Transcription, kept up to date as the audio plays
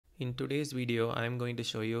In today's video, I am going to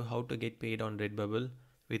show you how to get paid on Redbubble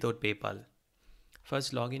without PayPal.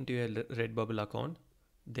 First, log into your Redbubble account,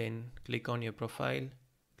 then click on your profile,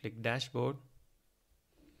 click dashboard.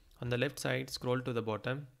 On the left side, scroll to the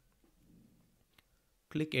bottom,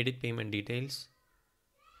 click edit payment details.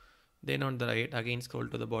 Then on the right, again scroll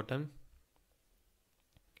to the bottom.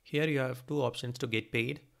 Here you have two options to get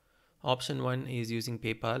paid. Option 1 is using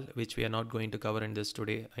PayPal, which we are not going to cover in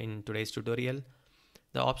today's tutorial.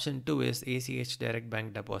 The option 2 is ACH direct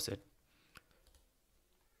bank deposit.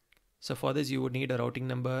 So for this you would need a routing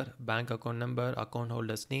number, bank account number, account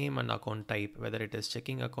holder's name and account type, whether it is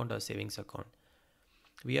checking account or savings account.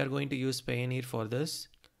 We are going to use Payoneer for this.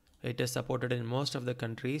 It is supported in most of the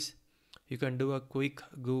countries. You can do a quick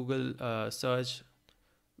Google search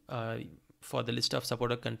for the list of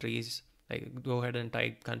supported countries. Like go ahead and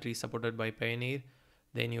type countries supported by Payoneer.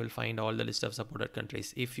 Then you will find all the list of supported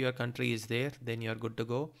countries. If your country is there, then you are good to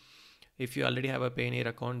go. If you already have a Payoneer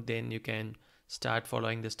account, then you can start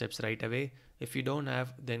following the steps right away. If you don't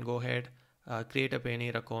have, then go ahead, create a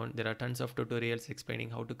Payoneer account. There are tons of tutorials explaining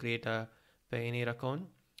how to create a Payoneer account.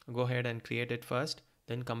 Go ahead and create it first,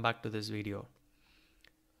 then come back to this video.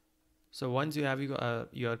 So once you have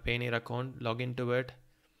your Payoneer account, log into it.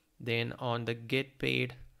 Then on the get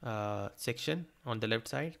paid section on the left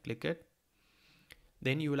side, click it.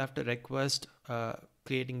 Then you will have to request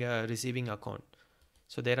creating a receiving account.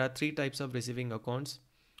 So there are three types of receiving accounts.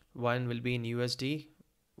 One will be in USD,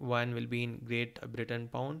 one will be in Great Britain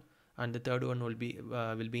pound, and the third one will be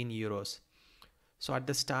in euros. So at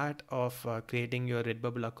the start of creating your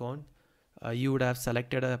Redbubble account, you would have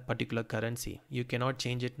selected a particular currency. You cannot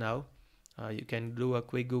change it now. You can do a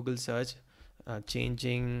quick Google search,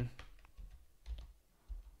 changing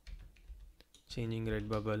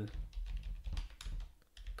Redbubble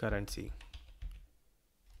currency.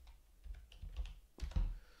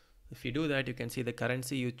 If you do that, you can see the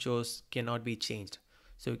currency you chose cannot be changed.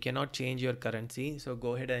 So you cannot change your currency. So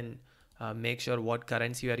go ahead and make sure what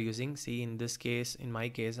currency you are using. See, in this case, in my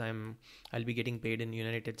case, I'll be getting paid in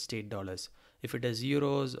United States dollars. If it is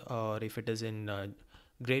euros or if it is in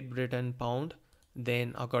Great Britain pound,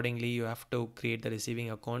 then accordingly you have to create the receiving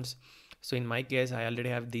accounts. So in my case, I already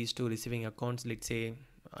have these two receiving accounts.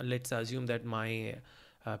 Let's assume that my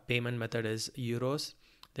payment method is euros.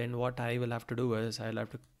 Then what I will have to do is I'll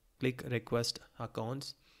have to click request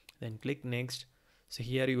accounts, then click next. So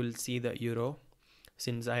here you will see the euro,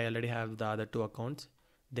 since I already have the other two accounts.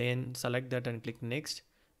 Then select that and click next.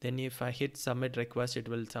 Then if I hit submit request, it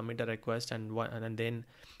will submit a request, and then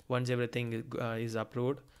once everything is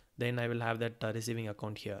approved, then I will have that receiving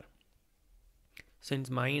account here.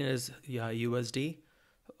 Since mine is USD,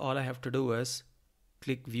 all I have to do is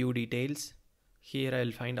click view details. Here I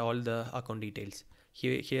will find all the account details.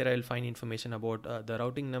 Here I will find information about the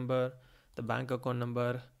routing number, the bank account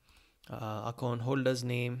number, account holder's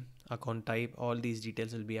name, account type. All these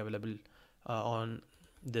details will be available on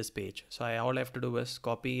this page. So all I have to do is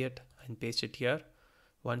copy it and paste it here.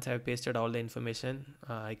 Once I have pasted all the information,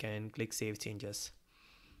 I can click save changes.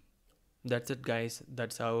 That's it, guys.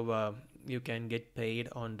 That's how you can get paid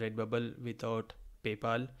on Redbubble without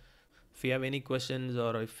PayPal. If you have any questions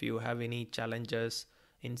or if you have any challenges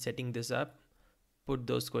in setting this up, put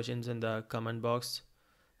those questions in the comment box.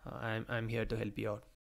 I'm here to help you out.